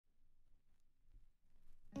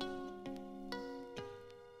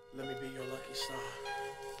star,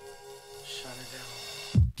 shining down.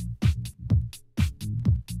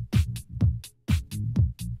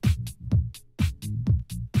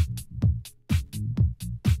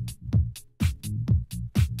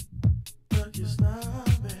 Lucky star,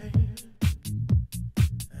 babe.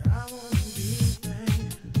 I wanna be,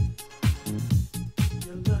 babe.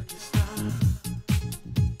 Your lucky star.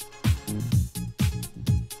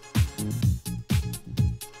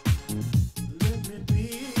 Let me be,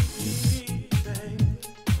 babe.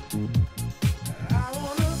 I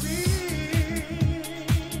wanna be,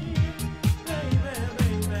 baby,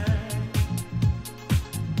 baby.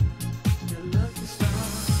 Your lucky star.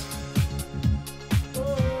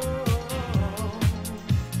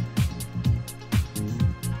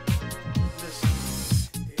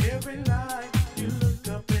 Every night you look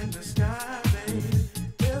up in the sky, babe,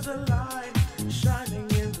 there's a light shining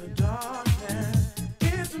in the darkness.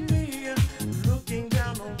 It's me looking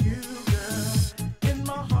down on you, girl. In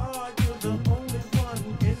my heart, you're the only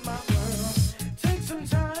one in my world. Take some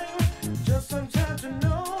time, just some time to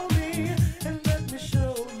know me, and let me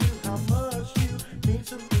show you how much you mean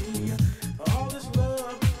to me. All this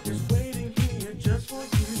love is waiting here just for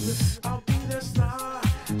you. I'll be the star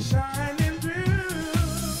shining through.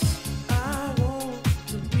 I want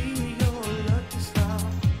to be your lucky star.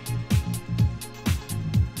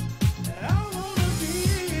 I wanna be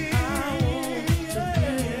your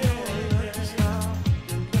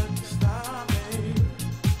lucky star, babe.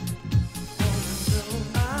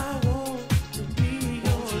 I want to be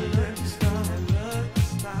your lucky star,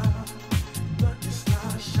 lucky star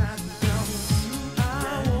shining down on you. I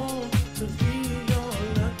want to be your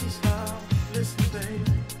lucky star. Listen, babe.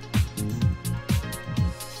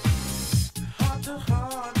 Heart to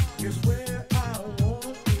heart is where I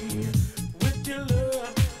wanna be. With your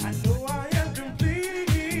love, I know I am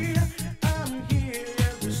complete. I'm here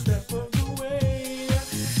every step of the way,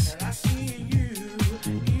 and I see you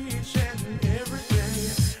each and every day.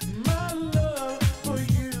 My love for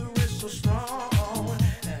you is so strong,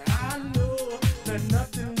 and I know that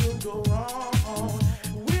nothing will go wrong.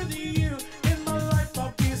 With you in my life,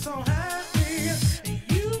 I'll be so happy.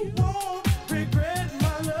 You won't regret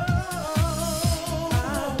my love. I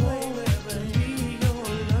want to be your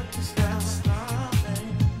lucky star,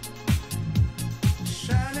 babe.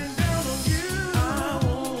 Shining down on you. I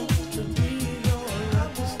want to be your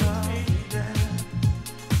lucky star, baby.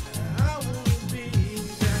 I want to be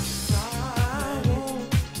that star. I want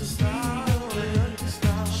to be your lucky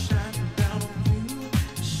star, shining down on you,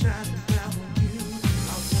 shining down on you.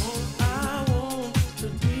 I want to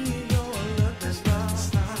be your lucky star,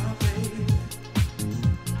 baby.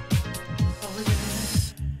 Oh yeah.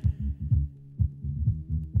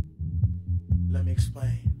 Let me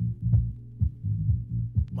explain.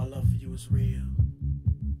 My love for you is real.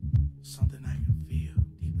 Something I can feel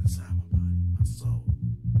deep inside my body, my soul.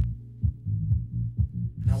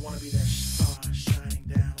 And I want to be that star shining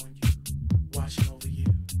down on you, watching over you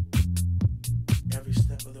every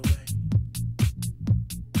step of the way.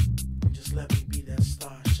 And just let me be that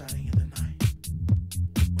star shining in the night.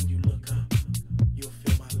 When you look up, you'll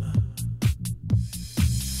feel my love.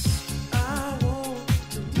 I want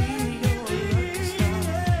to be your lucky star.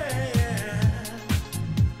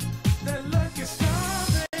 That lucky star,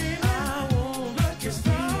 baby. I want lucky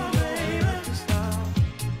star, baby. Lucky star.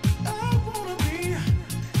 I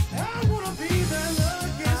wanna be that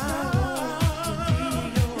lucky star.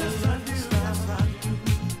 Yes, I do.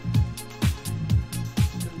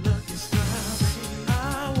 The lucky star, baby. I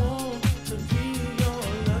want to be your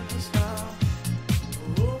lucky star.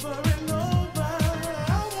 Over and over,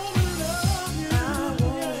 I wanna love you. I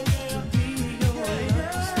want to be your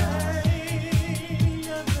lucky star.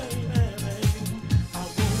 Yeah, baby. I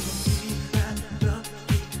wanna be that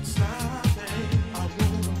lucky star, baby. I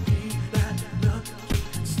wanna be that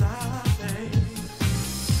lucky star, baby.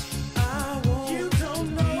 I want you don't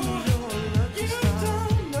know, you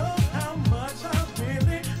don't know how much I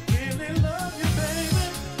really, really love you, baby.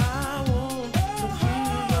 I want to be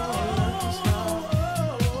your lucky star.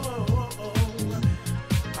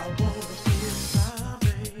 I wanna be a star,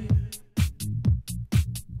 baby.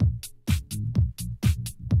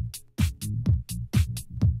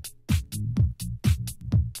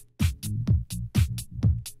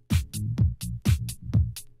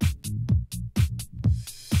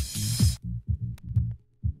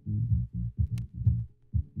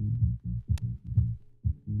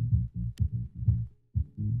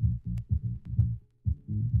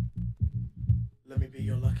 Let me be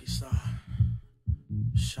your lucky star,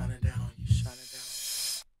 shining down